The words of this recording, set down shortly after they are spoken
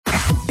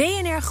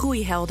BNR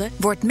Groeihelden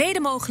wordt mede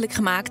mogelijk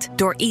gemaakt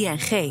door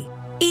ING.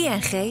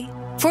 ING,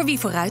 voor wie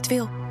vooruit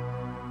wil.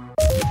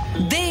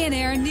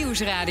 BNR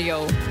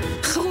Nieuwsradio.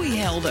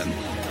 Groeihelden.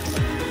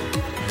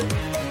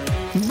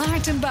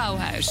 Maarten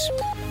Bouwhuis.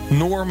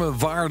 Normen,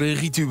 waarden,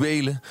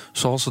 rituelen,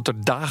 zoals het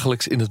er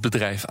dagelijks in het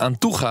bedrijf aan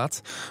toe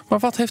gaat. Maar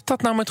wat heeft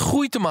dat nou met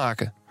groei te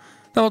maken?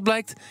 Nou, wat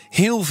blijkt?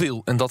 Heel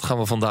veel. En dat gaan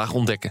we vandaag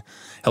ontdekken.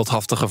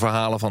 Heldhaftige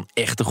verhalen van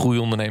echte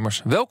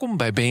groeiondernemers. Welkom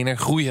bij BNR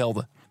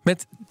Groeihelden.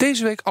 Met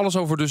deze week alles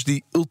over dus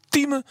die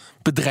ultieme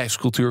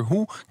bedrijfscultuur.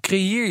 Hoe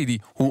creëer je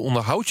die? Hoe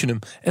onderhoud je hem?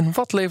 En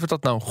wat levert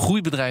dat nou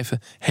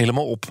groeibedrijven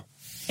helemaal op?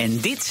 En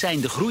dit zijn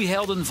de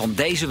groeihelden van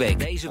deze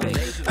week.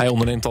 Hij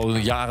onderneemt al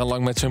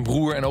jarenlang met zijn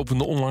broer en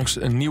opende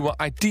onlangs een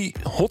nieuwe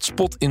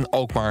IT-hotspot in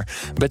Alkmaar.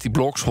 Betty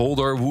Blocks,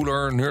 Holder,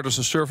 Wooler,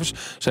 Nerders Service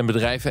zijn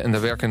bedrijven en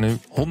daar werken nu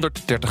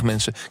 130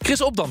 mensen.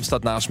 Chris Opdam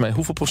staat naast mij.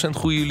 Hoeveel procent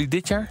groeien jullie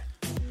dit jaar?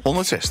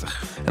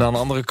 160. En aan de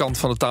andere kant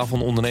van de tafel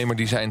een ondernemer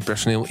die zijn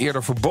personeel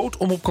eerder verbood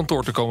om op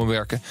kantoor te komen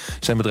werken.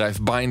 Zijn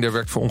bedrijf Binder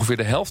werkt voor ongeveer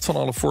de helft van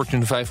alle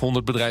Fortune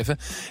 500 bedrijven.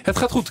 Het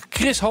gaat goed.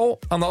 Chris Hall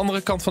aan de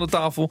andere kant van de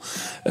tafel.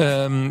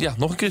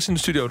 Nog een Chris in de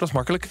studio, dat is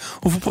makkelijk.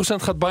 Hoeveel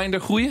procent gaat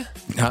Binder groeien?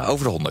 Ja,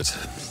 over de 100.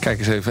 Kijk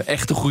eens even,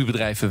 echte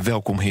groeibedrijven.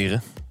 Welkom,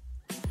 heren.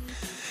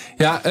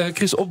 Ja,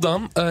 Chris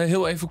Opdam,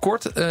 heel even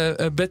kort.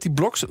 Betty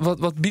Blocks,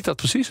 wat biedt dat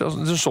precies? Het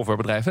is een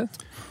softwarebedrijf, hè?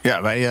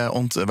 Ja,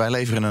 wij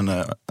leveren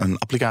een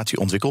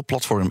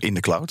applicatieontwikkelplatform in de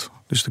cloud.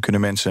 Dus dan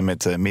kunnen mensen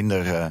met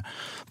minder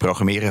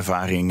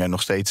programmeerervaring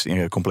nog steeds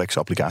complexe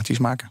applicaties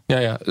maken.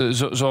 Ja,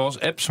 zoals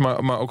apps,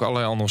 maar ook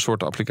allerlei andere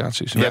soorten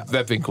applicaties. Ja.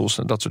 Webwinkels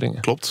en dat soort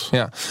dingen. Klopt.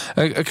 Ja.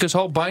 Chris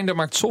Hall, Binder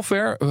maakt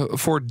software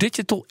voor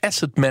digital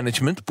asset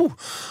management.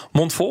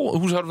 Mondvol.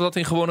 Hoe zouden we dat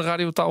in gewone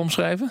radiotaal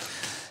omschrijven?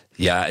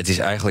 Ja, het is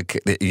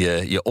eigenlijk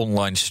je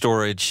online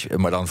storage,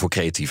 maar dan voor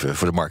creatieven,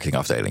 voor de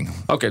marketingafdeling.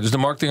 Oké, dus de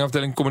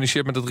marketingafdeling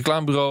communiceert met het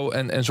reclamebureau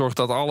en zorgt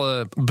dat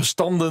alle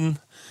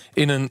bestanden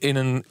in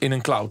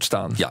een cloud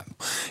staan.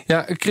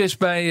 Ja, Chris,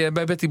 bij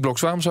Betty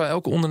Blocks, waarom zou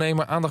elke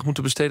ondernemer aandacht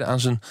moeten besteden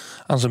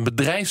aan zijn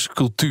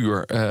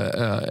bedrijfscultuur?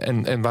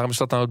 En waarom is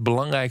dat nou het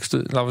belangrijkste,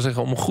 laten we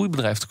zeggen, om een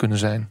groeibedrijf te kunnen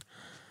zijn?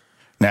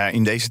 Nou,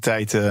 in deze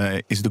tijd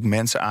is het ook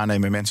mensen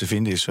aannemen en mensen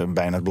vinden is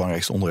bijna het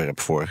belangrijkste onderwerp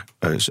voor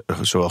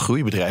zowel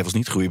groeibedrijven als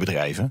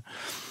niet-groeibedrijven.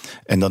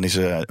 En dan is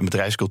een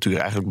bedrijfscultuur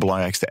eigenlijk het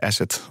belangrijkste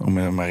asset,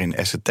 om maar in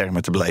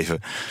asset-termen te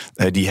blijven,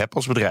 die je hebt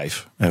als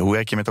bedrijf. Hoe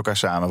werk je met elkaar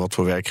samen? Wat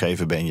voor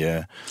werkgever ben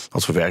je?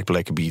 Wat voor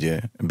werkplekken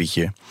bied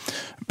je?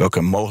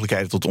 Welke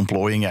mogelijkheden tot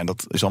ontplooiing? Ja, en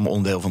dat is allemaal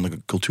onderdeel van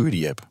de cultuur die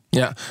je hebt.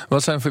 Ja,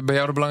 wat zijn bij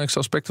jou de belangrijkste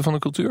aspecten van de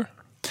cultuur?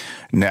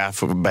 Nou,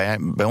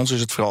 bij ons is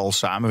het vooral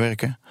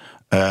samenwerken.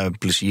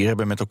 Plezier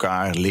hebben met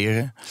elkaar,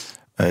 leren.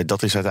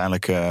 Dat is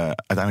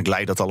uiteindelijk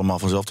leidt dat allemaal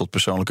vanzelf tot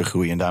persoonlijke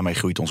groei. En daarmee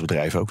groeit ons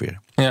bedrijf ook weer.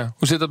 Ja,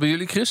 hoe zit dat bij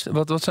jullie, Chris?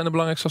 Wat zijn de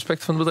belangrijkste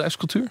aspecten van de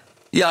bedrijfscultuur?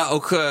 Ja,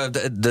 ook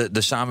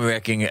de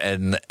samenwerking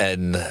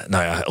en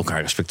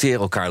elkaar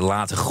respecteren, elkaar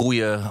laten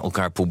groeien,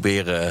 elkaar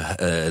proberen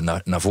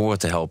naar voren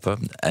te helpen.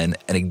 En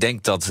ik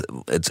denk dat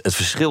het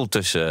verschil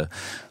tussen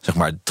zeg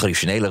maar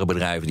traditionelere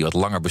bedrijven die wat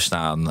langer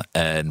bestaan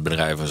en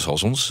bedrijven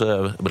zoals ons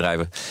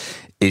bedrijven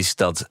is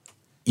dat.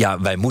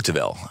 Ja, wij moeten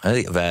wel.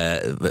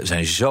 We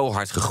zijn zo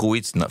hard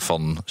gegroeid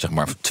van zeg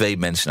maar 2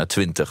 mensen naar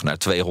 20, naar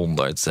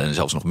 200 en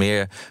zelfs nog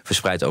meer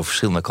verspreid over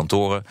verschillende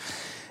kantoren.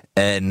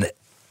 En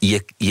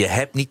je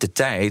hebt niet de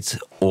tijd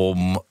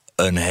om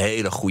een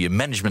hele goede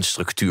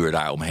managementstructuur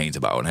daar omheen te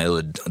bouwen. Een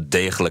hele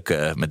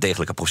met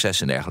degelijke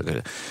processen en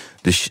dergelijke.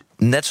 Dus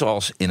net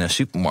zoals in een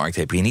supermarkt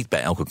heb je niet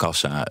bij elke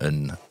kassa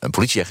een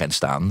politieagent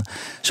staan.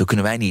 Zo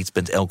kunnen wij niet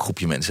met elk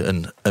groepje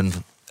mensen een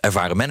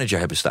ervaren manager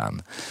hebben staan.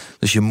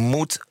 Dus je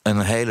moet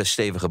een hele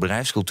stevige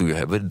bedrijfscultuur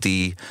hebben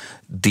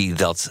die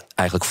dat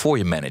eigenlijk voor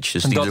je managt.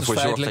 Dus en die dat ervoor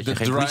is zorgt dat je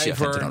geen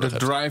politieagenten nodig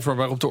hebt. De driver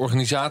waarop de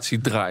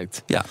organisatie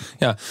draait. Ja.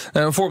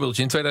 Een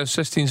voorbeeldje. In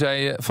 2016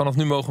 zei je, vanaf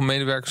nu mogen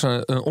medewerkers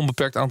een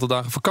onbeperkt aantal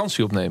dagen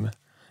vakantie opnemen.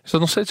 Is dat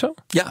nog steeds zo?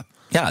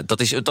 Ja, dat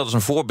is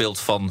een voorbeeld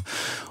van.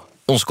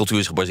 Onze cultuur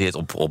is gebaseerd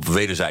op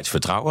wederzijds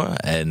vertrouwen.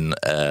 En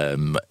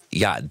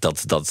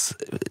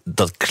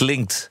dat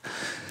klinkt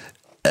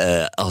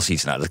als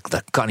iets,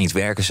 dat kan niet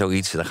werken,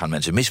 zoiets. Daar gaan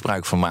mensen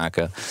misbruik van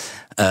maken.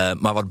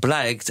 Maar wat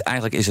blijkt,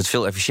 eigenlijk is het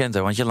veel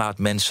efficiënter. Want je laat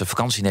mensen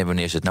vakantie nemen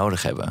wanneer ze het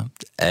nodig hebben.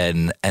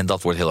 En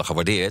dat wordt heel erg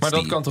gewaardeerd. Maar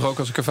dat kan toch ook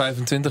als ik er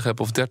 25 heb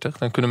of 30?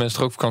 Dan kunnen mensen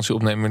toch ook vakantie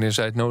opnemen wanneer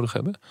zij het nodig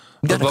hebben?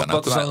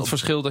 Wat is dan het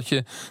verschil dat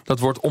je dat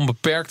woord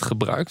onbeperkt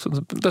gebruikt?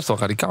 Dat is toch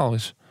radicaal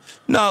is?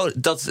 Nou,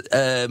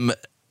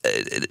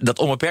 dat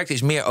onbeperkt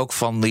is meer ook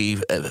van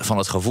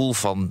het gevoel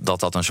van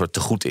dat een soort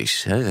tegoed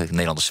is.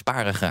 Nederlanders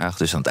sparen graag,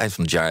 dus aan het eind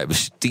van het jaar hebben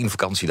ze 10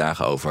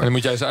 vakantiedagen over. En dan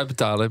moet jij ze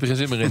uitbetalen, heb je geen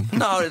zin meer in?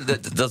 Nou,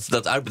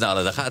 dat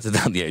uitbetalen, daar gaat het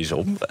dan niet eens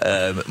om.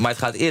 Maar het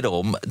gaat eerder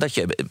om dat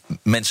je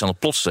mensen aan het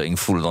plotseling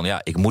voelen dan,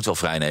 ik moet wel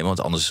vrij nemen,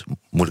 want anders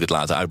moet ik het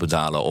laten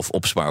uitbetalen of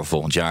opsparen voor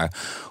volgend jaar.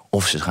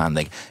 Of ze gaan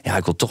denken,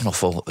 ik wil toch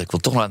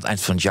nog aan het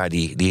eind van het jaar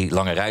die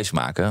lange reis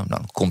maken.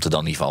 Dan komt er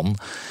dan niet van.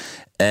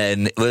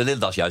 En we willen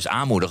dat juist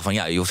aanmoedigen van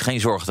je hoeft geen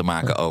zorgen te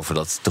maken over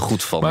dat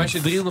tegoed van. Maar als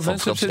je 300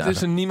 mensen hebt zitten,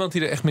 is er niemand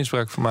die er echt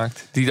misbruik van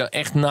maakt. Die daar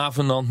echt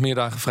navenant meer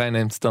dagen vrij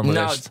neemt dan de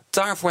rest.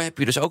 Daarvoor heb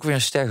je dus ook weer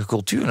een sterke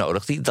cultuur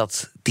nodig die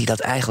dat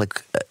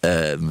eigenlijk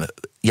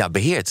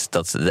beheert.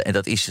 En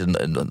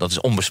dat is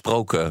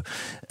onbesproken.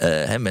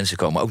 Mensen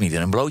komen ook niet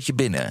in een blootje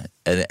binnen.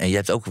 En je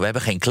hebt ook, we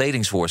hebben geen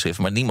kledingsvoorschrift,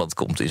 maar niemand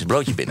komt in zijn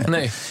blootje binnen.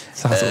 Nee,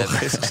 dat zou wel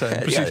geestig zijn.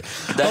 Precies.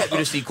 Daar heb je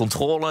dus die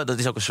controle. Dat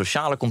is ook een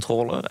sociale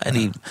controle.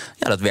 En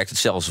dat werkt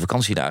hetzelfde als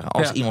vakantiedagen.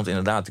 Als iemand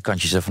inderdaad de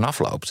kantjes ervan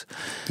afloopt.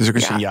 Dat is ook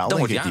een signaal, dan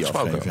wordt die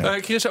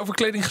aangesproken. Chris, over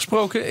kleding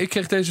gesproken. Ik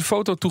kreeg deze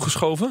foto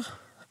toegeschoven.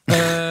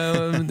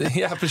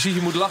 Ja, precies.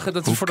 Je moet lachen.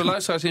 Dat is voor de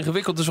luisteraars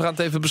ingewikkeld. Dus we gaan het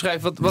even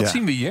beschrijven. Wat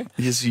zien we hier?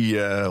 Je ziet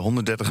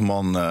 130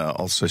 man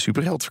als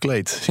superheld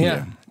verkleed.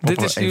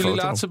 Dit is jullie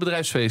laatste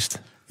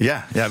bedrijfsfeest.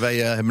 Ja, wij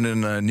hebben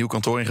een nieuw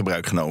kantoor in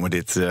gebruik genomen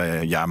dit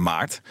jaar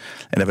maart.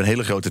 En hebben een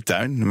hele grote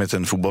tuin met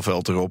een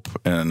voetbalveld erop.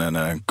 En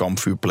een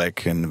kampvuurplek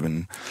en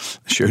een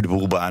jeu de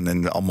boelbaan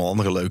en allemaal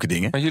andere leuke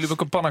dingen. Maar jullie hebben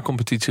ook een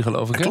panna-competitie,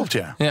 geloof ik, hè? Klopt,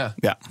 ja.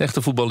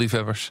 Echte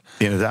voetballiefhebbers.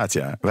 Inderdaad,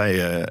 ja. Wij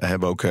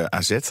hebben ook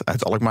AZ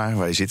uit Alkmaar.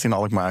 Wij zitten in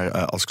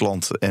Alkmaar als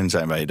klant en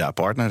zijn wij daar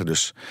partner.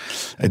 Dus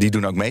die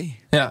doen ook mee.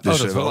 Ja, dus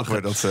dat is wel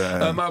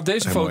lachen. Maar op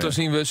deze foto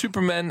zien we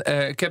Superman,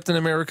 Captain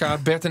America,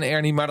 Bert en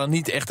Ernie. Maar dan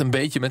niet echt een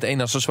beetje met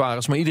één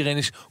accessoires. Maar iedereen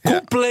is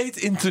compleet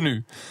in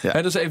tenue. Ja.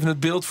 Dat is even het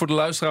beeld voor de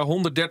luisteraar.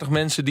 130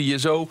 mensen die je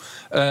zo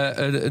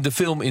de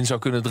film in zou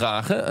kunnen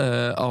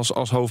dragen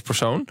als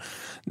hoofdpersoon.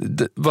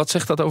 Wat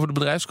zegt dat over de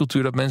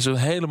bedrijfscultuur? Dat mensen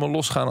helemaal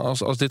losgaan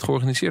als dit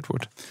georganiseerd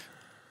wordt?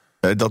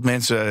 Dat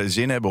mensen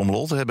zin hebben om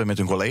lol te hebben met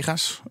hun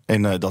collega's.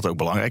 En dat ook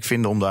belangrijk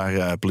vinden om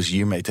daar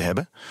plezier mee te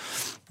hebben.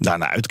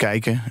 Daarna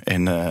uitkijken.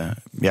 En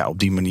op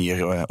die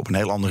manier, op een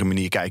heel andere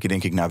manier kijken,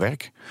 denk ik, naar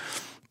werk.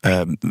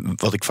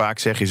 Wat ik vaak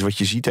zeg is, wat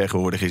je ziet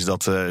tegenwoordig, is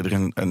dat er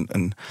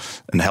een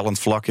hellend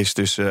vlak is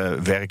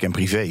tussen werk en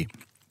privé.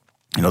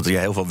 En dat je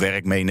heel veel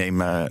werk meeneemt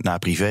naar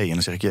privé. En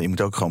dan zeg ik, je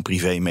moet ook gewoon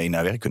privé mee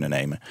naar werk kunnen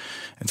nemen.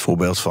 Het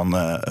voorbeeld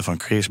van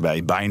Chris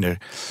bij Binder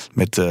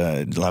met,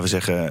 laten we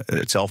zeggen,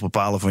 het zelf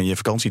bepalen van je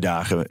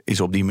vakantiedagen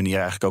is op die manier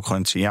eigenlijk ook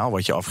gewoon het signaal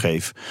wat je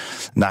afgeeft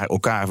naar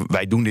elkaar.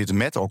 Wij doen dit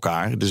met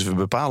elkaar, dus we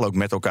bepalen ook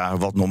met elkaar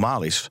wat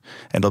normaal is.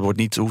 En dat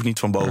hoeft niet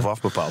van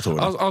bovenaf bepaald te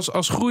worden.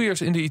 Als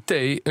groeiers in de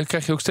IT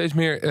krijg je ook steeds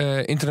meer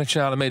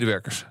internationale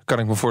medewerkers. Kan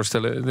ik me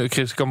voorstellen.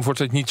 Chris, ik kan me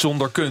voorstellen dat je niet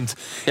zonder kunt.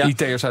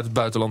 IT'ers uit het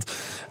buitenland.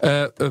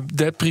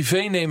 Het privé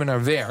nemen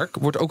naar werk,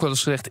 wordt ook wel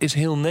eens gezegd, is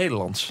heel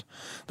Nederlands.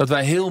 Dat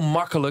wij heel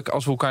makkelijk,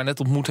 als we elkaar net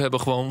ontmoet hebben,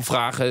 gewoon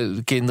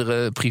vragen,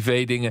 kinderen,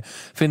 privé dingen,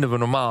 vinden we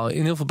normaal.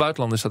 In heel veel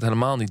buitenlanden is dat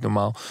helemaal niet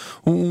normaal.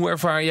 Hoe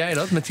ervaar jij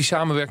dat met die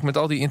samenwerking met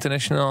al die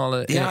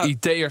internationale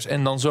IT'ers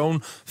en dan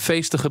zo'n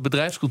feestige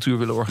bedrijfscultuur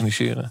willen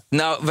organiseren?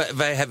 Nou,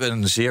 wij hebben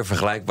een zeer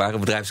vergelijkbare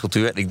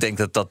bedrijfscultuur. En ik denk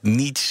dat dat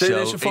niet zo...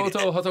 Deze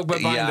foto had ook bij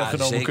Binder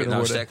genomen kunnen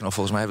worden. Sterker nog,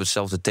 volgens mij hebben we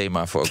hetzelfde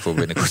thema voor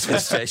binnenkort.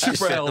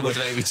 Superhelden.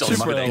 Je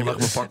mag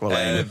mijn pak wel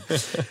even.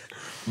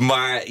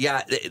 Maar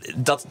ja,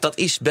 dat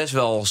is best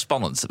wel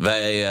spannend.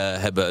 Wij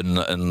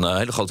hebben een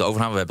hele grote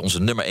overname. We hebben onze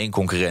nummer 1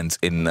 concurrent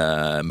in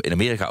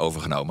Amerika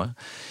overgenomen.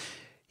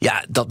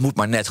 Ja, dat moet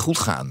maar net goed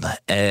gaan.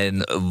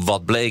 En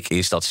wat bleek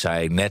is dat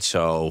zij net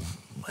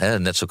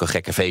zulke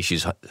gekke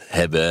feestjes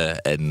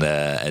hebben. En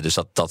dus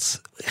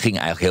dat ging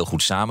eigenlijk heel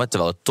goed samen.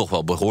 Terwijl er toch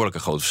wel behoorlijke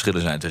grote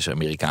verschillen zijn tussen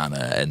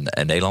Amerikanen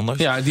en Nederlanders.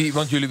 Ja,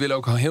 want jullie willen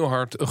ook heel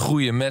hard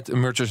groeien met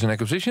mergers and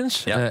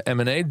acquisitions.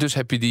 M&A. Dus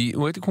heb je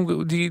die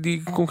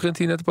concurrent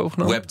die je net hebt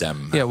overgenomen?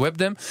 Webdam. Ja,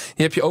 Webdam.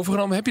 Die heb je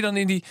overgenomen. Heb je dan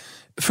in die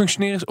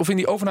in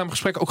die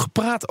overnamegesprekken ook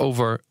gepraat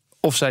over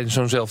of zij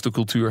zo'nzelfde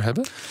cultuur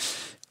hebben?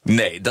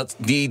 Nee,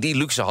 die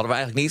luxe hadden we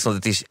eigenlijk niet. Want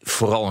het is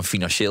vooral een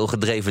financieel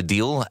gedreven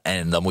deal.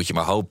 En dan moet je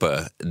maar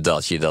hopen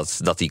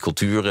dat die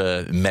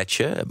culturen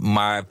matchen.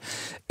 Maar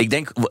ik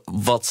denk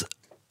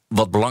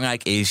wat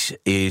belangrijk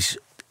is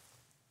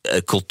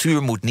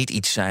cultuur moet niet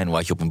iets zijn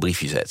wat je op een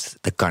briefje zet.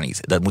 Dat kan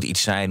niet. Dat moet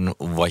iets zijn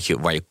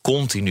waar je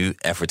continu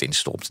effort in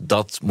stopt.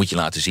 Dat moet je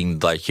laten zien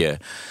dat je...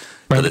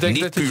 Maar dat het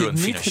niet puur een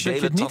financiële...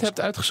 Dat je het niet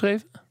hebt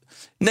uitgeschreven?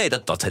 Nee,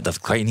 dat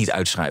kan je niet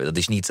uitschrijven. Dat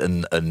is niet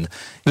een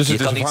dus het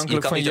is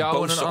afhankelijk van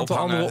jou en een aantal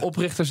andere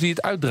oprichters die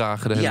het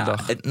uitdragen de hele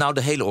dag? Nou,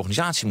 de hele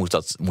organisatie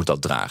moet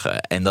dat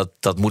dragen. En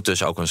dat moet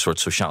dus ook een soort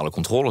sociale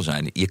controle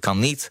zijn. Je kan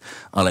niet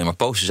alleen maar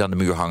posters aan de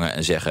muur hangen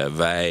en zeggen...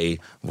 wij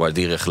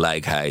waarderen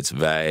gelijkheid,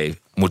 wij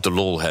moeten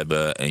lol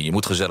hebben... en je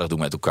moet gezellig doen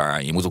met elkaar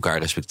en je moet elkaar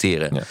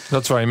respecteren. Ja,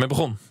 dat is waar je mee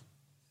begon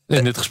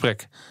in dit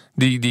gesprek.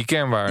 Die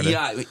kernwaarden.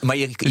 Ja, maar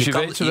je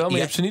weet ze wel, maar je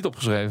hebt ze niet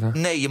opgeschreven.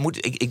 Nee,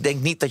 ik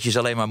denk niet dat je ze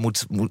alleen maar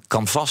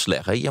kan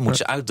vastleggen. Je moet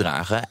ze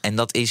uitdragen. En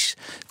dat is...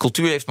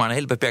 Cultuur heeft maar een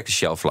hele beperkte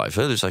shelf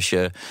life. Hè? Dus als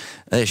je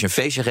een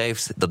feestje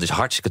geeft, dat is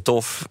hartstikke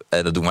tof.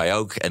 En dat doen wij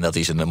ook. En dat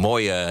is een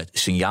mooie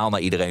signaal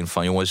naar iedereen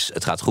van... jongens,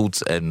 het gaat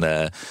goed. En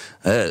we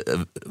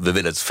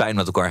willen het fijn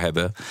met elkaar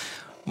hebben.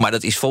 Maar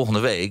dat is volgende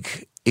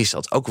week... is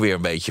dat ook weer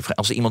een beetje...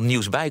 Als er iemand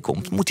nieuws bij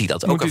komt, moet hij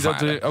dat ook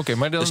ervaren.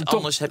 Maar dan dus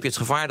anders heb je het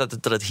gevaar dat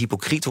het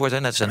hypocriet wordt.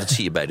 En dat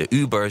zie je bij de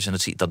Ubers. En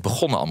dat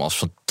begonnen allemaal als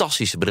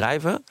fantastische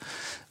bedrijven.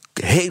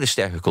 hele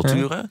sterke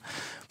culturen.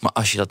 Maar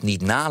als je dat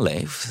niet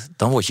naleeft,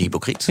 dan word je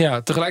hypocriet.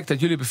 Ja, tegelijkertijd,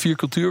 jullie hebben 4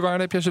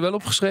 cultuurwaarden. Heb jij ze wel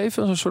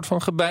opgeschreven? Als een soort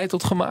van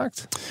gebeiteld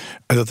gemaakt?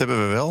 Dat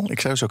hebben we wel. Ik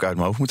zou ze ook uit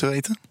mijn hoofd moeten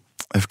weten.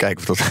 Even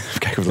kijken of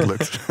dat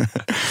lukt.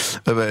 We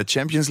hebben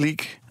Champions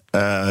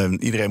League.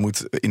 Iedereen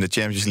moet in de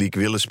Champions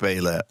League willen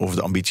spelen of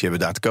de ambitie hebben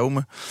daar te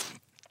komen.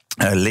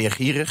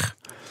 Leergierig.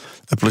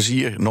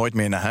 Plezier, nooit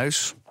meer naar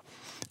huis.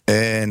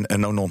 En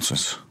no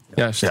nonsense.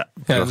 Juist. Ja,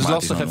 dat is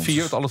lastig en 4.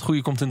 Want al het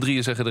goede komt in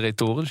 3, zeggen de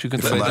retoren. Dus je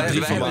kunt er 3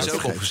 van maken. Wij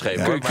ook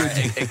opgeschreven.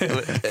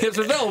 Je hebt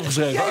het wel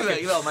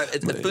opgeschreven. Ja, maar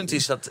het punt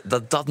is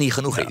dat niet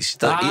genoeg is.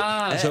 Dan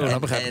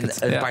begrijp ik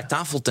het. Een paar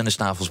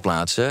tafeltennistafels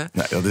plaatsen,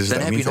 dan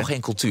heb je nog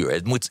geen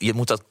cultuur. Je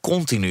moet dat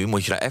continu,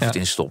 moet je daar effort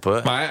in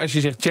stoppen. Maar als je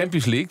zegt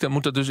Champions League, dan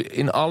moet dat dus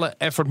in alle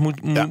effort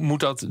moet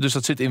dat. Dus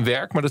dat zit in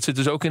werk, maar dat zit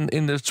dus ook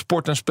in het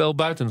sport en spel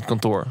buiten het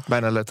kantoor.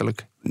 Bijna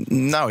letterlijk.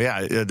 Nou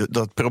ja,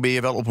 dat probeer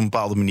je wel op een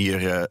bepaalde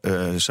manier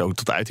zo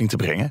tot uiting te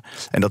brengen.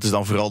 En dat is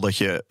dan vooral dat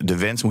je de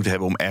wens moet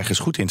hebben om ergens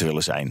goed in te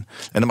willen zijn. En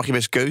dan mag je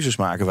best keuzes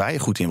maken waar je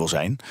goed in wil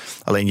zijn.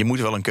 Alleen je moet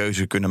wel een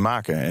keuze kunnen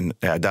maken.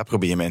 En daar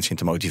probeer je mensen in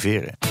te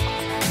motiveren.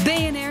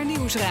 BNR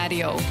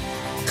Nieuwsradio.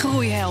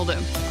 Groeihelden.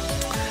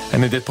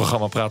 En in dit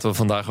programma praten we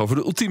vandaag over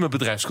de ultieme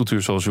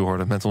bedrijfscultuur, zoals u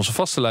hoorde, met onze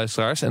vaste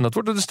luisteraars. En dat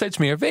worden er steeds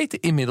meer. Weten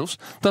inmiddels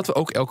dat we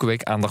ook elke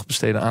week aandacht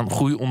besteden aan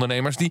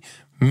groeiondernemers die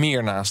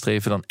meer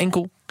nastreven dan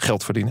enkel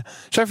geld verdienen.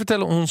 Zij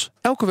vertellen ons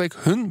elke week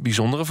hun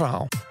bijzondere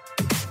verhaal.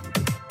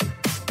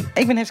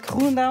 Ik ben Heske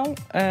Groenendaal.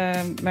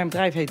 Mijn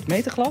bedrijf heet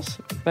Meterglas.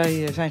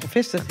 Wij zijn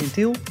gevestigd in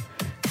Tiel.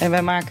 En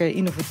wij maken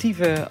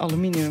innovatieve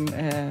aluminium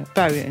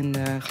puien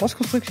en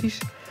glasconstructies.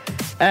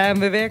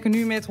 We werken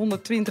nu met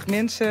 120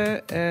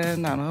 mensen.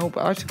 Een hoop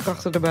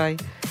artsenkrachten erbij.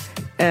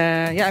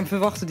 En we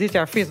verwachten dit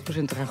jaar 40%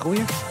 te gaan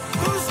groeien.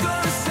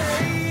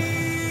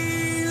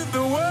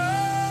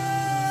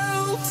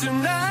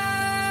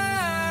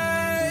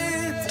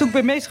 Toen ik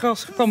bij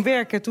Meterglas kwam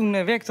werken, toen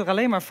werkten er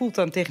alleen maar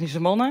fulltime technische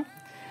mannen.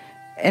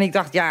 En ik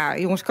dacht,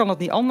 jongens, kan dat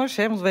niet anders?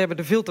 Hè? Want we hebben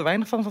er veel te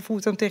weinig van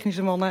fulltime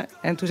technische mannen.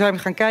 En toen zijn we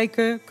gaan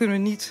kijken, kunnen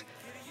we niet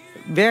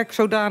werk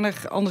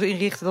zodanig anders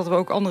inrichten dat we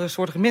ook andere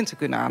soorten mensen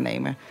kunnen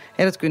aannemen.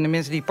 En dat kunnen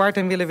mensen die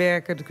parttime willen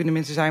werken. Dat kunnen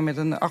mensen zijn met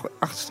een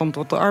achterstand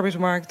op de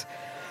arbeidsmarkt.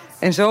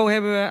 En zo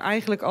hebben we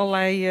eigenlijk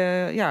allerlei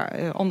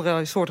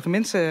andere soorten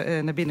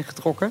mensen naar binnen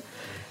getrokken.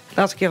 De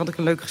laatste keer had ik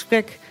een leuk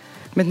gesprek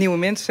met nieuwe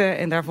mensen.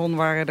 En daarvan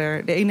waren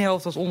er de ene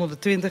helft was onder de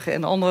 20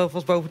 en de andere helft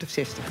was boven de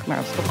 60. Nou,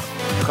 dat is toch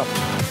grappig.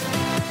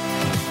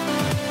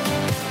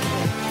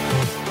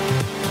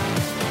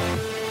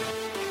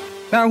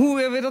 Nou,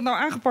 hoe we dat nou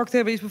aangepakt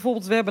hebben is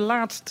bijvoorbeeld, we hebben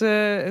laatst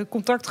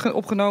contact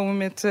opgenomen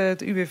met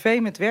het UWV,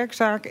 met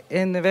werkzaak.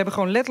 En we hebben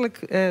gewoon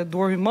letterlijk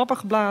door hun mappen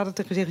gebladerd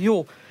en gezegd,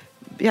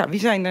 wie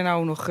zijn er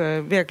nou nog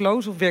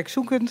werkloos of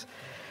werkzoekend?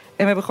 En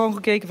we hebben gewoon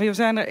gekeken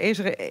van, is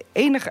er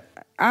enige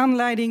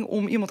aanleiding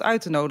om iemand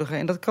uit te nodigen?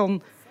 En dat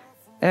kan,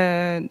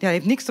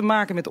 heeft niks te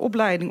maken met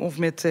opleiding of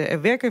met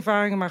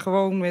werkervaringen, maar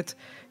gewoon met,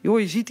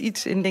 je ziet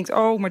iets en denkt,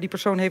 maar die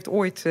persoon heeft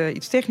ooit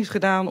iets technisch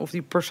gedaan, of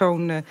die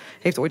persoon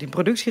heeft ooit in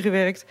productie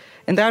gewerkt.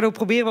 En daardoor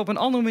proberen we op een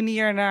andere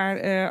manier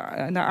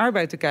naar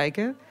arbeid te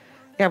kijken.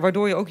 Ja,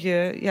 waardoor je ook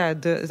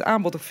het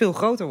aanbod ook veel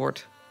groter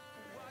wordt.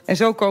 En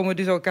zo komen we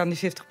dus ook aan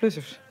die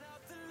 70-plussers.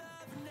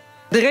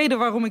 De reden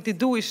waarom ik dit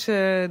doe is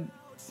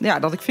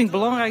dat ik vind het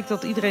belangrijk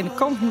dat iedereen de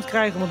kans moet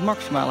krijgen om het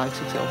maximaal uit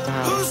zichzelf te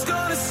halen.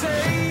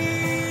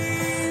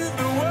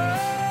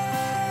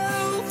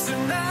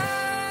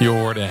 Je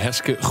hoorde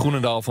Heske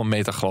Groenendaal van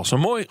Meterglas. Een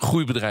mooi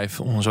groeibedrijf,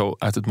 zo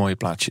uit het mooie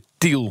plaatsje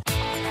Tiel.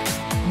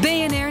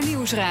 BNR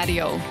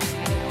Nieuwsradio.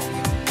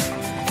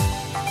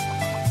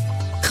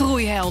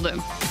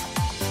 Groeihelden.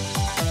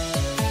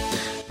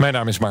 Mijn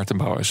naam is Maarten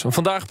Bouwers.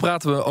 Vandaag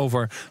praten we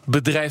over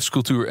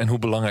bedrijfscultuur en hoe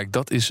belangrijk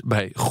dat is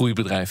bij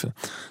groeibedrijven.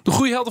 De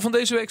groeihelden van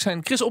deze week zijn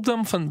Chris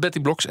Opdam van Betty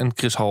Blocks en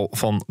Chris Hall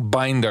van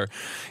Binder.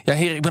 Ja,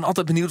 heren, ik ben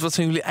altijd benieuwd, wat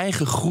zijn jullie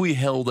eigen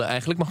groeihelden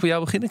eigenlijk? Mag ik bij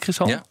jou beginnen, Chris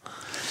Hall? Ja.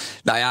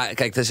 Nou ja,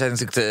 kijk, er zijn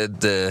natuurlijk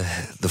de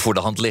voor de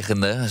hand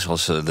liggende,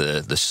 zoals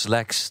de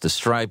Slacks, de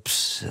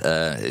Stripes,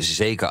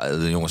 zeker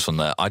de jongens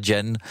van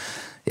Adyen.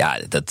 Ja,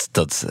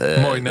 dat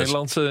mooi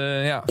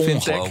Nederlandse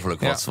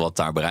ongelooflijk wat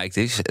daar bereikt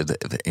is.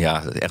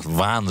 Ja, echt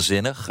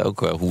waanzinnig. Ook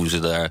hoe ze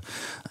daar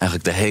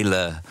eigenlijk de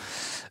hele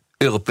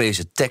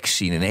Europese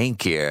tech-scene in één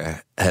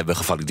keer hebben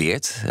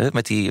gevalideerd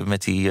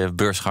met die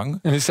beursgang.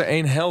 En is er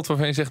één held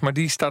waarvan je zegt, maar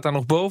die staat daar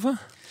nog boven?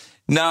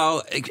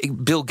 Nou,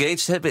 Bill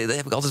Gates, daar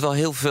heb ik altijd wel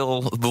heel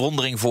veel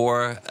bewondering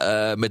voor.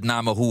 Met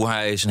name hoe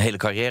hij zijn hele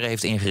carrière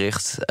heeft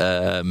ingericht.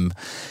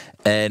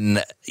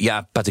 En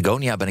ja,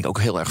 Patagonia ben ik ook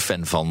heel erg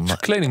fan van. Een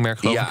kledingmerk,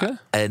 geloof ik, hè?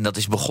 En dat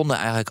is begonnen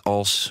eigenlijk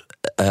als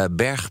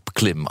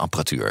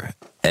bergklimapparatuur.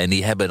 En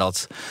die hebben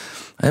dat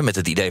met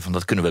het idee van,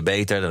 dat kunnen we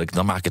beter,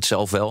 dan maak ik het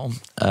zelf wel.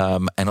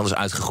 En dat is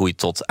uitgegroeid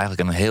tot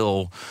eigenlijk een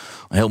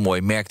heel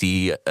mooi merk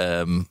die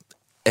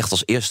echt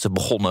als eerste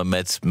begonnen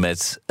met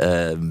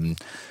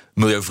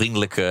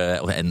milieuvriendelijke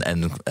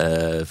en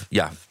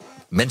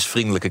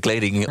mensvriendelijke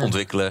kleding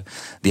ontwikkelen.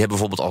 Die hebben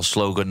bijvoorbeeld als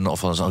slogan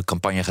of als een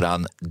campagne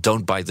gedaan,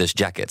 Don't buy this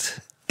jacket.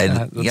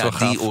 En die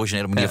die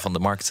originele manier van de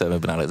markt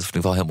benaderen, dat vind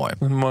ik wel heel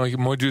mooi.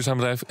 Mooi duurzaam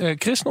bedrijf.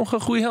 Chris, nog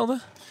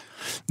groeihelden?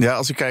 Ja,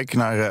 als ik kijk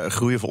naar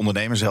groeien voor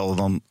ondernemershelden,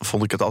 dan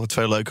vond ik het altijd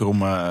veel leuker om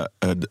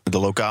de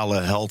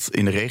lokale held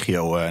in de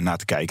regio na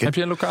te kijken. Heb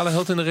je een lokale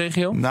held in de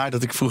regio? Nou,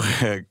 dat ik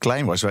vroeger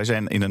klein was. Wij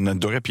zijn in een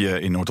dorpje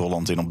in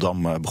Noord-Holland, in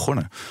Opdam,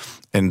 begonnen.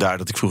 En daar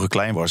dat ik vroeger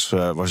klein was,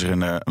 was er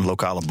een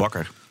lokale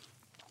bakker.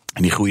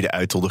 En die groeide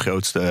uit tot de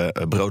grootste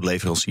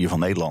broodleverancier van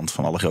Nederland,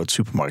 van alle grote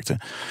supermarkten.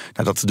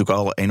 Nou, dat is natuurlijk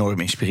al enorm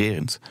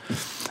inspirerend.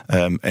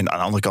 En aan de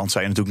andere kant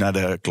zou je natuurlijk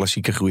naar de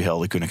klassieke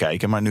groeihelden kunnen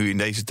kijken. Maar nu in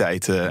deze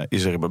tijd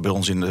is er bij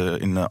ons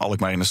in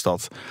Alkmaar in de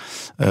stad,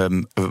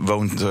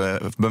 woont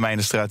bij mij in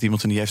de straat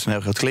iemand en die heeft een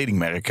heel groot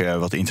kledingmerk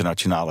wat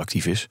internationaal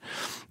actief is.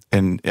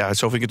 En ja,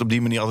 zo vind ik het op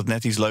die manier altijd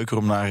net iets leuker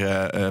om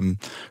naar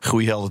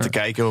groeihelden te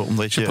kijken.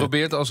 Omdat je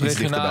probeert als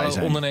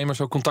regionale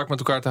ondernemers ook contact met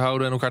elkaar te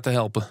houden en elkaar te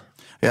helpen.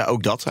 Ja,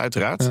 ook dat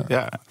uiteraard.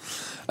 Ja.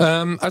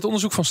 Uit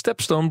onderzoek van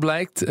Stepstone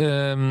blijkt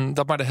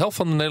dat maar de helft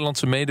van de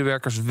Nederlandse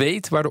medewerkers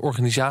weet waar de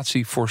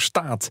organisatie voor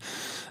staat.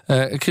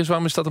 Chris,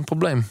 waarom is dat een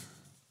probleem?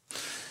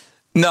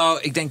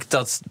 Nou, ik denk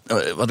dat,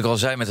 wat ik al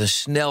zei, met een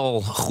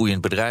snel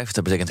groeiend bedrijf,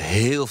 dat betekent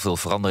heel veel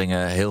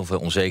veranderingen, heel veel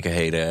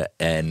onzekerheden.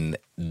 En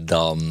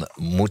dan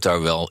moet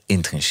daar wel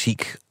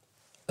intrinsiek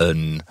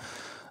een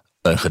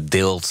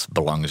gedeeld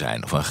belang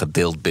zijn. Of een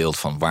gedeeld beeld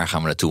van waar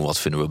gaan we naartoe, wat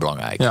vinden we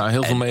belangrijk. Ja,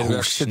 heel veel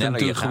medewerkers zitten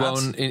natuurlijk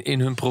gewoon in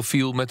hun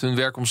profiel met hun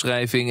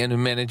werkomschrijving en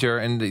hun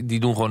manager. En die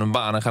doen gewoon een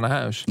baan en gaan naar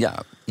huis.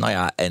 Ja, nou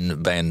ja,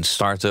 en bij een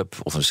start-up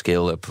of een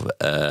scale-up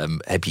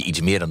heb je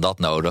iets meer dan dat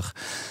nodig.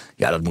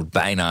 Ja, dat moet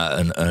bijna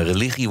een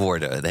religie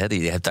worden. Hè?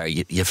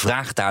 Je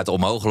vraagt daar het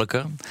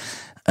onmogelijke.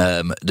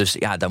 Dus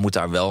ja, daar moet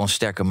daar wel een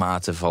sterke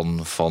mate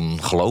van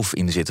geloof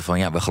in zitten. Van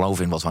ja, we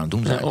geloven in wat we aan het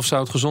doen zijn. Ja, of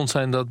zou het gezond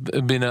zijn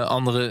dat binnen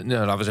andere,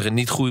 laten we zeggen,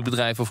 niet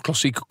groeibedrijven of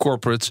klassieke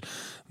corporates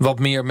wat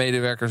meer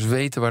medewerkers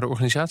weten waar de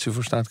organisatie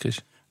voor staat,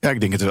 Chris? Ja, ik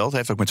denk het wel. Het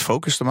heeft ook met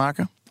focus te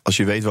maken. Als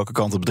je weet welke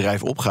kant het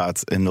bedrijf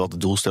opgaat en wat de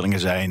doelstellingen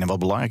zijn en wat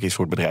belangrijk is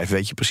voor het bedrijf,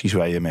 weet je precies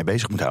waar je mee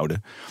bezig moet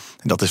houden.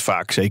 En dat is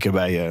vaak, zeker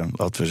bij,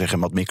 laten we zeggen,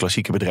 wat meer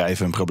klassieke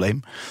bedrijven, een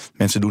probleem.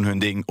 Mensen doen hun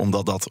ding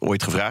omdat dat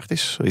ooit gevraagd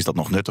is. Is dat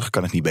nog nuttig?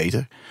 Kan het niet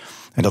beter?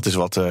 En dat is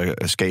wat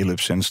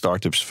scale-ups en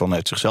start-ups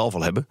vanuit zichzelf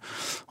al hebben.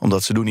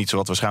 Omdat ze doen iets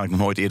wat waarschijnlijk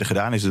nog nooit eerder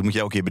gedaan is. Dus dan moet je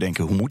elke keer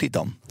bedenken, hoe moet dit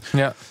dan?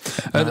 Ja,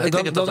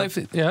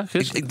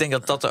 ik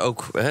denk dat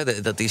ook,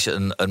 dat is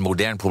een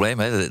modern probleem.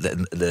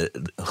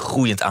 De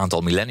groeiend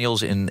aantal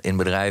millennials in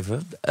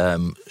bedrijven.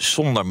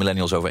 Zonder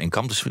millennials over één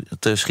kam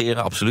te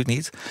scheren, absoluut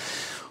niet.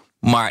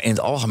 Maar in het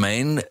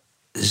algemeen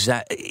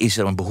is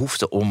er een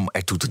behoefte om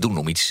ertoe te doen.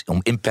 Om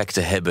impact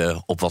te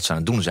hebben op wat ze aan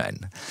het doen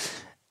zijn.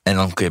 En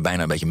dan kun je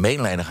bijna een beetje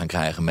medelijden gaan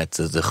krijgen met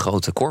de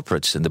grote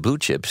corporates en de blue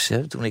chips.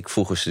 Toen ik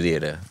vroeger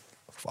studeerde,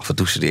 of af en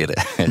toe studeerde,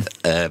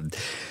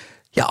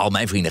 al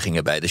mijn vrienden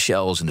gingen bij de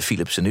Shells en de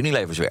Philips en de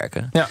Unilevers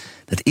werken. Ja.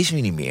 Dat is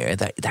nu niet meer.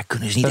 Daar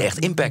kunnen ze niet echt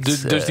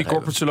impact Dus die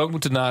corporates zullen ook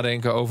moeten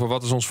nadenken over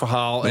wat is ons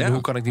verhaal en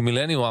hoe kan ik die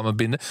millennial aan me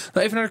binden.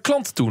 Nou, even naar de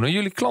klanten toe, naar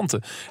jullie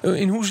klanten.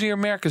 In hoezeer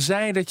merken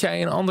zij dat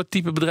jij een ander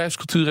type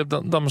bedrijfscultuur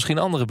hebt dan misschien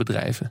andere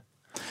bedrijven?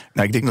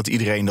 Nou, ik denk dat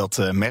iedereen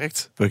dat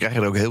merkt. We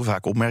krijgen er ook heel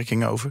vaak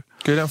opmerkingen over.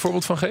 Kun je daar een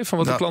voorbeeld van geven, van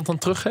wat de klant dan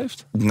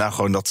teruggeeft? Nou,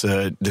 gewoon dat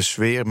de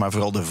sfeer, maar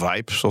vooral de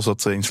vibe, zoals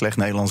dat in slecht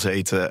Nederlands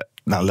heet,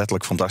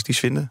 letterlijk fantastisch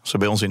vinden. Als ze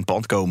bij ons in het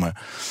pand komen,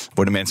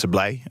 worden mensen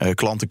blij.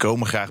 Klanten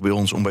komen graag bij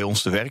ons om bij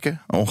ons te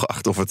werken,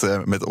 ongeacht of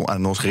het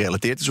aan ons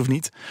gerelateerd is of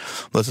niet.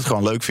 Omdat ze het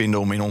gewoon leuk vinden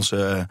om in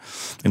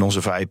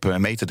onze vibe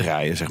mee te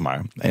draaien, zeg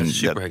maar. En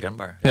super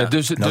herkenbaar. Ja,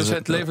 dus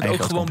het levert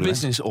ook gewoon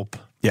business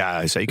op.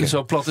 Ja, zeker.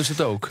 Zo plat is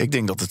het ook. Ik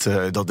denk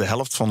dat de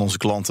helft van onze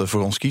klanten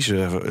voor ons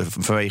kiezen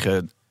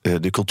vanwege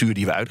de cultuur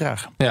die we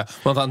uitdragen. Ja,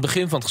 want aan het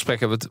begin van het gesprek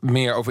hebben we het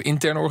meer over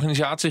interne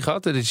organisatie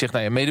gehad. Dat je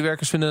zegt,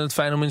 medewerkers vinden het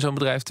fijn om in zo'n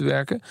bedrijf te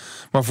werken.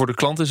 Maar voor de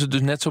klant is het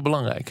dus net zo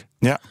belangrijk.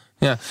 Ja.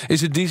 Ja,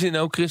 is het die zin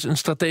ook, Chris, een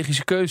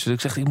strategische keuze?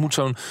 Ik zeg, ik moet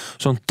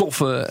zo'n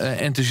toffe,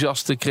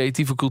 enthousiaste,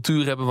 creatieve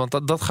cultuur hebben,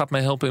 want dat gaat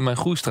mij helpen in mijn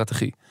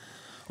groeistrategie.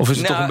 Of is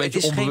het toch een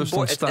beetje onbewust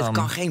ontstaan? Het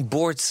kan geen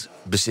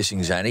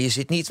boordbeslissing zijn. Je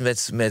zit niet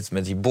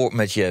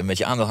met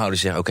je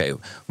aandeelhouders zeggen, oké,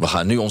 we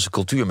gaan nu onze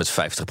cultuur met 50%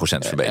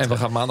 verbeteren. En we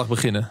gaan maandag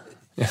beginnen.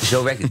 Ja.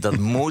 Zo werkt het. Dat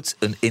moet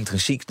een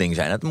intrinsiek ding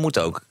zijn.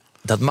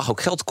 Dat mag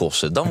ook geld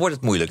kosten. Dan wordt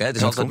het moeilijk. Hè? Het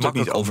is altijd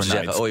makkelijk over te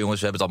zeggen, oh jongens,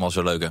 we hebben het allemaal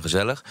zo leuk en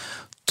gezellig.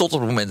 Tot op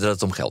het moment dat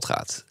het om geld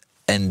gaat.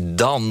 En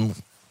dan,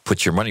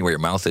 put your money where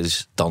your mouth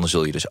is, dan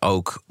zul je dus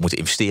ook moeten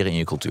investeren in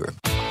je cultuur.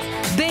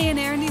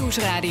 BNR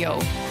Nieuwsradio.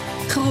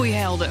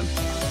 Groeihelden.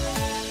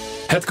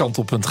 Het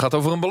kantelpunt gaat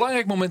over een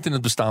belangrijk moment in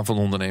het bestaan van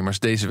ondernemers.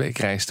 Deze week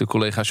reist de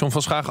collega John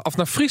van Schagen af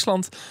naar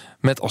Friesland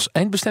met als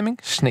eindbestemming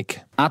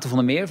Sneek. Aten van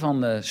der Meer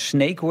van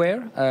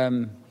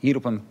Sneekware. Hier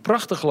op een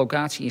prachtige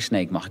locatie in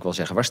Sneek, mag ik wel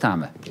zeggen. Waar staan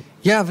we?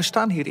 Ja, we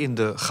staan hier in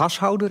de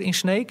Gashouder in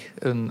Sneek.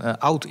 Een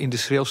oud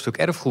industrieel stuk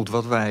erfgoed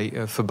wat wij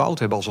verbouwd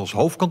hebben als ons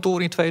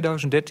hoofdkantoor in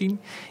 2013.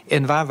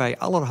 En waar wij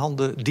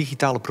allerhande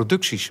digitale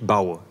producties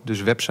bouwen.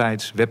 Dus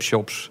websites,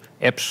 webshops,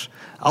 apps.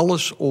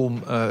 Alles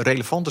om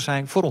relevant te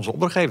zijn voor onze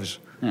opdrachtgevers.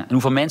 Ja, en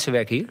hoeveel mensen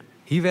werken hier?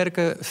 Hier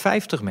werken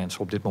 50 mensen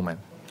op dit moment.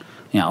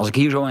 Ja, als ik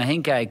hier zo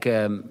heen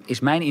kijk, is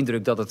mijn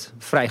indruk dat het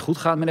vrij goed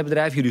gaat met het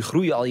bedrijf. Jullie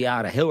groeien al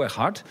jaren heel erg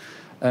hard.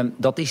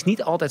 Dat is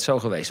niet altijd zo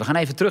geweest. We gaan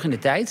even terug in de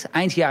tijd.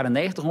 Eind jaren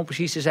 90 om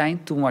precies te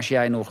zijn. Toen was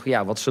jij nog,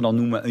 wat ze dan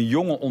noemen, een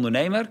jonge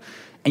ondernemer.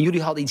 En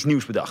jullie hadden iets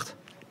nieuws bedacht.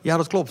 Ja,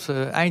 dat klopt.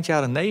 Eind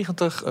jaren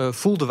 90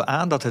 voelden we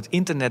aan dat het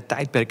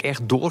internettijdperk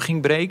echt door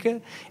ging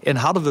breken. En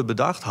hadden we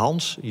bedacht,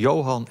 Hans,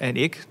 Johan en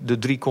ik, de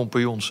 3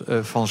 compagnons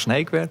van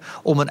Snakeware,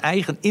 om een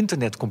eigen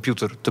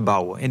internetcomputer te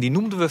bouwen. En die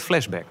noemden we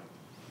Flashback.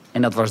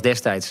 En dat was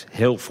destijds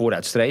heel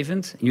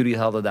vooruitstrevend. Jullie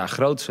hadden daar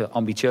grootse,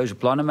 ambitieuze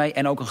plannen mee.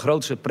 En ook een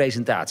grootse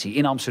presentatie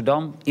in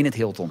Amsterdam, in het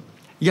Hilton.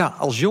 Ja,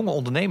 als jonge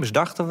ondernemers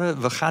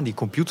dachten we gaan die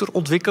computer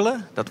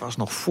ontwikkelen. Dat was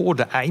nog voor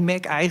de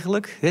iMac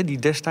eigenlijk, die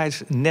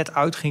destijds net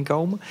uit ging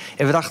komen.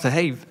 En we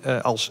dachten,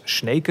 als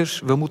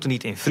Snekers, we moeten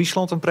niet in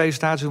Friesland een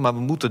presentatie doen, maar we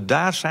moeten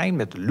daar zijn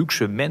met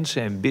luxe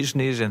mensen en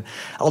business en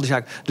al die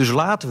zaken. Dus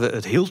laten we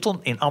het Hilton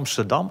in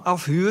Amsterdam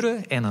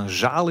afhuren en een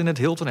zaal in het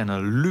Hilton en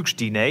een luxe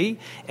diner.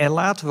 En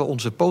laten we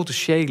onze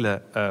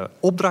potentiële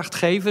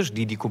opdrachtgevers,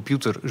 die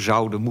computer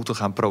zouden moeten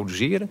gaan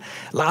produceren,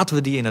 laten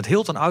we die in het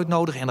Hilton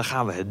uitnodigen en dan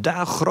gaan we het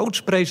daar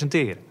groots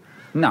presenteren.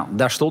 Nou,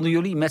 daar stonden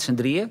jullie met z'n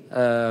drieën.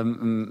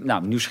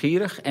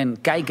 Nieuwsgierig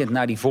en kijkend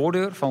naar die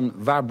voordeur van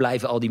waar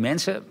blijven al die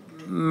mensen.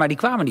 Maar die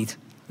kwamen niet.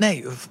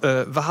 Nee,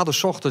 we hadden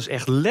 's ochtends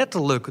echt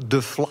letterlijk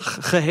de vlag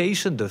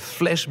gehesen. De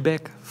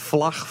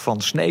Flashback-vlag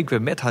van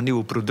Snakeware met haar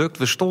nieuwe product.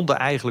 We stonden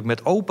eigenlijk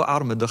met open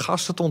armen de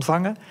gasten te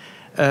ontvangen.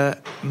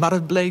 Maar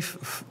het bleef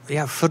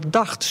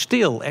verdacht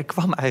stil. Er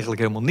kwam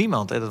eigenlijk helemaal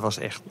niemand. En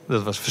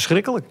dat was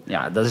verschrikkelijk.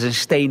 Ja, dat is een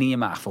steen in je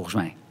maag volgens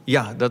mij.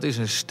 Ja, dat is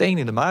een steen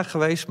in de maag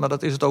geweest. Maar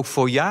dat is het ook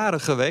voor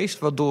jaren geweest.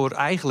 Waardoor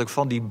eigenlijk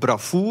van die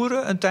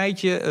bravoure een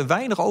tijdje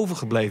weinig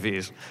overgebleven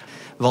is.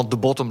 Want de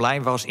bottom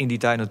line was in die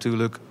tijd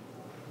natuurlijk,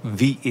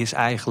 wie is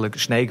eigenlijk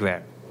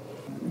Snakeware?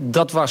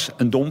 Dat was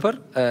een domper.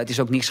 Het is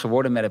ook niks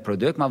geworden met het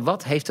product. Maar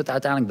wat heeft het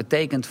uiteindelijk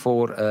betekend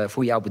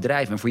voor jouw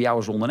bedrijf en voor jou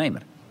als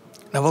ondernemer?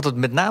 Nou, wat het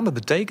met name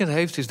betekend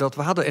heeft, is dat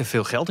we hadden er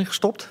veel geld in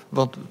gestopt.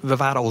 Want we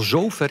waren al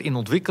zo ver in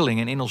ontwikkeling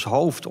en in ons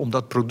hoofd om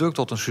dat product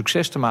tot een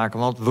succes te maken.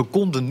 Want we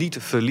konden niet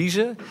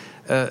verliezen.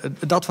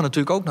 Dat we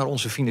natuurlijk ook naar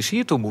onze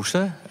financier toe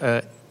moesten.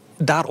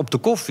 Daar op de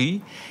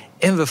koffie.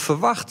 En we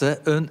verwachten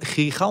een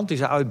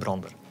gigantische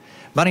uitbrander.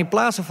 Maar in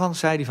plaats van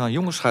zei hij van,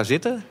 jongens, ga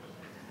zitten.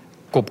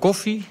 Kop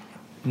koffie.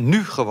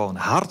 Nu gewoon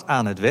hard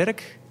aan het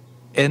werk.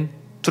 En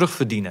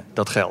terugverdienen,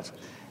 dat geld.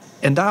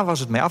 En daar was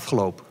het mee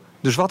afgelopen.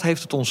 Dus wat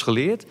heeft het ons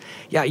geleerd?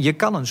 Ja, je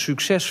kan een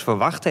succes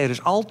verwachten. Er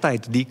is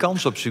altijd die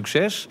kans op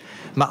succes.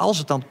 Maar als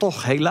het dan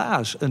toch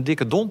helaas een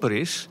dikke domper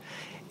is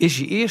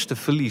je eerste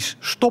verlies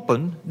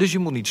stoppen. Dus je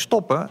moet niet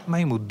stoppen, maar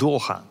je moet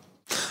doorgaan.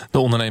 De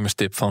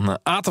ondernemerstip van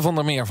Ate van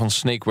der Meer van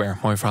Snakeware.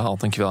 Mooi verhaal,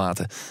 dankjewel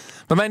Ate.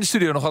 Bij mij in de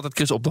studio nog altijd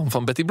Chris Opdam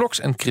van Betty Blocks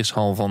en Chris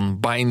Hal van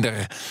Binder.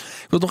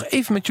 Ik wil het nog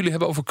even met jullie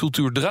hebben over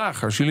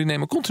cultuurdragers. Jullie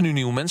nemen continu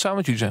nieuwe mensen aan,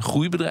 want jullie zijn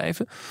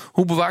groeibedrijven.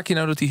 Hoe bewaak je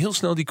nou dat die heel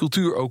snel die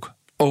cultuur ook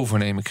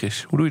overnemen,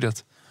 Chris? Hoe doe je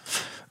dat?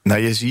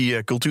 Nou, je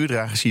ziet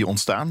cultuurdragers hier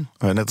ontstaan.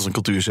 Net als een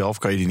cultuur zelf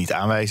kan je die niet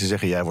aanwijzen,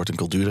 zeggen jij wordt een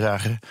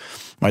cultuurdrager.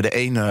 Maar de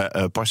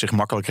ene past zich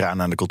makkelijker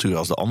aan de cultuur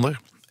als de ander.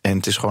 En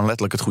het is gewoon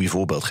letterlijk het goede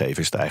voorbeeld geven,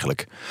 is het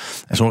eigenlijk.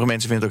 En sommige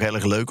mensen vinden het ook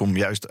heel erg leuk om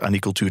juist aan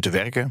die cultuur te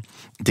werken.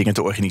 Dingen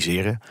te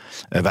organiseren.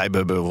 Wij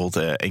hebben bijvoorbeeld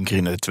 1 keer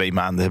in de 2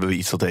 maanden hebben we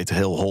iets dat heet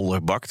Heel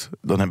Holder Bakt.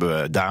 Dan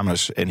hebben we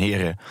dames en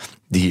heren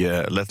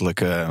die letterlijk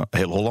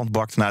heel Holland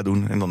bakt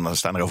nadoen. En dan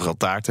staan er overal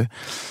taarten.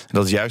 En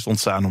dat is juist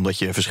ontstaan omdat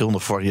je verschillende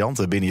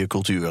varianten binnen je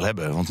cultuur wil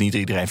hebben. Want niet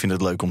iedereen vindt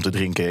het leuk om te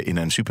drinken in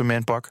een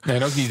Superman-pak. Nee,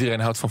 en ook niet iedereen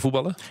houdt van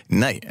voetballen?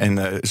 Nee,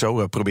 en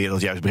zo probeer je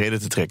dat juist breder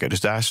te trekken. Dus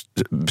daar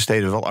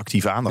besteden we wel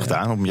actief aandacht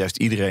aan om juist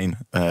iedereen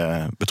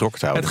betrokken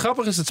te houden. Het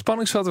grappige is, het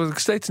spanningsveld wat ik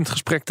steeds in het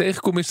gesprek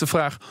tegenkom, is de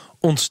vraag,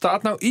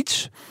 ontstaat nou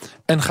iets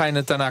en ga je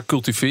het daarna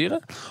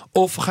cultiveren?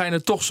 Of ga je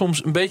het toch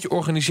soms een beetje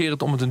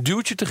organiseren om het een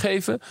duwtje te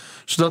geven,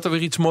 zodat er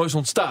weer iets moois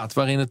ontstaat,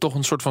 waarin het toch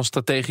een soort van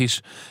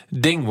strategisch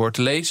ding wordt.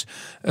 Lees,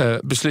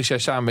 beslis jij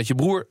samen met je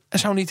broer, en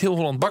zou niet Heel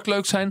Holland Bakt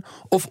leuk zijn?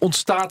 Of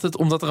ontstaat het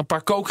omdat er een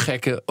paar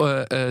kookgekken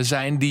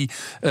zijn die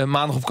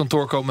maandag op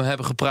kantoor komen en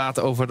hebben gepraat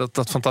over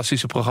dat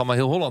fantastische programma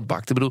Heel Holland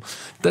Bakt? Ik bedoel,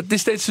 dat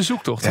is steeds de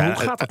zoektocht. Ja, hoe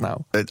gaat het nou?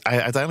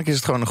 Uiteindelijk is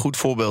het gewoon een goed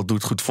voorbeeld,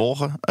 doet goed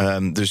volgen.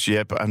 Dus je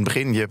hebt aan het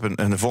begin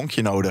een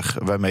vonkje nodig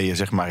waarmee je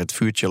zeg maar het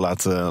vuurtje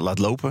laat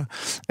lopen.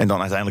 En dan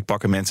uiteindelijk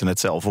pakken mensen het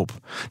zelf op.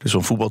 Dus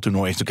zo'n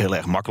voetbaltoernooi is natuurlijk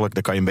heel erg makkelijk.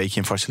 Daar kan je een beetje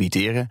in faciliteren.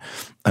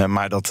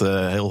 Maar dat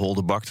Heel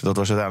Holder Bakt, dat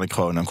was uiteindelijk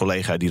gewoon een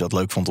collega die dat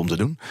leuk vond om te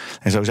doen.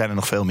 En zo zijn er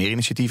nog veel meer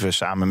initiatieven.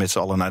 Samen met z'n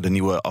allen naar de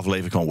nieuwe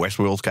aflevering van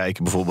Westworld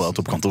kijken, bijvoorbeeld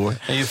op kantoor.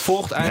 En je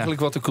volgt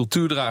eigenlijk wat de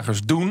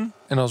cultuurdragers doen.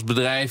 En als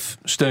bedrijf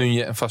steun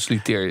je en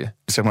faciliteer je.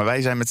 Zeg maar,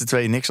 wij zijn met z'n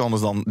tweeën niks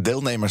anders dan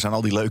deelnemers aan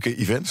al die leuke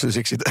events. Dus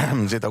ik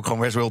zit ook gewoon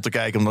Westworld te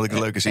kijken omdat ik een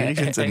leuke serie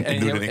vind. En ik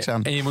doe er niks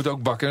aan. En je moet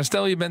ook bakken. En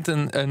stel je bent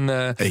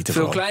een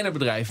veel kleiner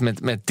bedrijf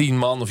met 10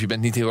 man. Of je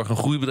bent niet heel erg een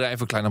groeibedrijf.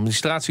 Een klein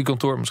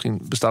administratiekantoor.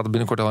 Misschien bestaat het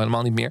binnenkort al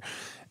helemaal niet meer.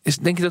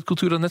 Denk je dat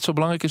cultuur dan net zo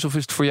belangrijk is? Of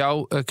is het voor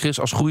jou, Chris,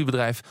 als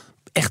groeibedrijf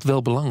echt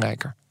wel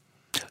belangrijker?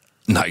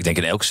 Nou, ik denk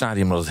in elk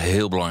stadium dat het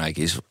heel belangrijk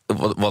is.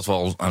 Wat we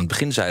al aan het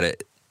begin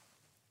zeiden,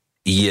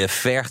 je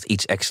vergt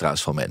iets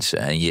extra's van mensen.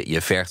 En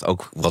je vergt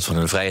ook wat van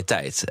hun vrije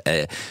tijd.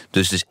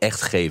 Dus het is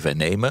echt geven en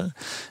nemen.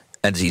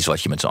 En het is iets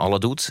wat je met z'n allen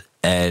doet.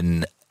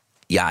 En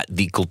ja,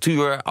 die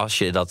cultuur, als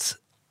je dat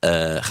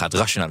gaat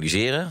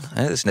rationaliseren.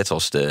 Het is net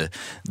zoals de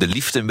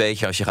liefde een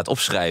beetje. Als je gaat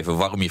opschrijven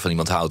waarom je van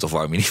iemand houdt of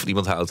waarom je niet van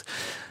iemand houdt,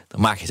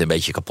 dan maak je het een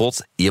beetje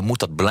kapot. Je moet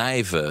dat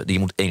blijven. Je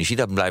moet energie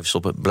daar blijven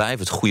stoppen. Blijven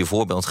het goede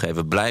voorbeeld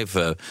geven.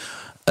 Blijven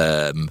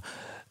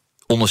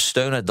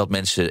ondersteunen dat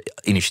mensen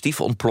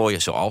initiatieven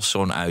ontplooien, zoals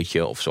zo'n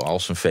uitje of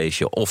zoals een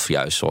feestje, of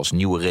juist zoals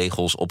nieuwe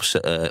regels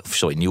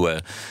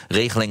nieuwe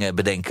regelingen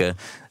bedenken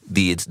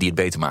die het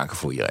beter maken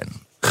voor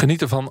iedereen.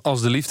 Geniet ervan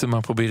als de liefde,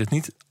 maar probeer het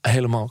niet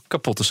helemaal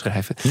kapot te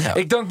schrijven. Ja.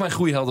 Ik dank mijn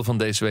groeihelden van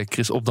deze week,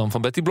 Chris Obdam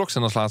van Betty Blocks.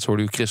 En als laatste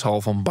hoorde u Chris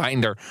Hall van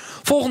Binder.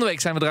 Volgende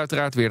week zijn we er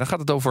uiteraard weer. Dan gaat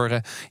het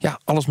over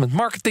alles met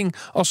marketing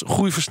als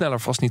groeiversneller,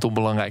 vast niet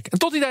onbelangrijk. En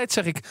tot die tijd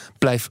zeg ik,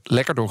 blijf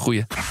lekker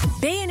doorgroeien.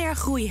 BNR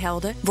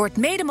Groeihelden wordt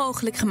mede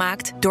mogelijk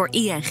gemaakt door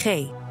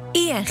ING.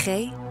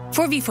 ING,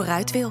 voor wie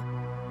vooruit wil.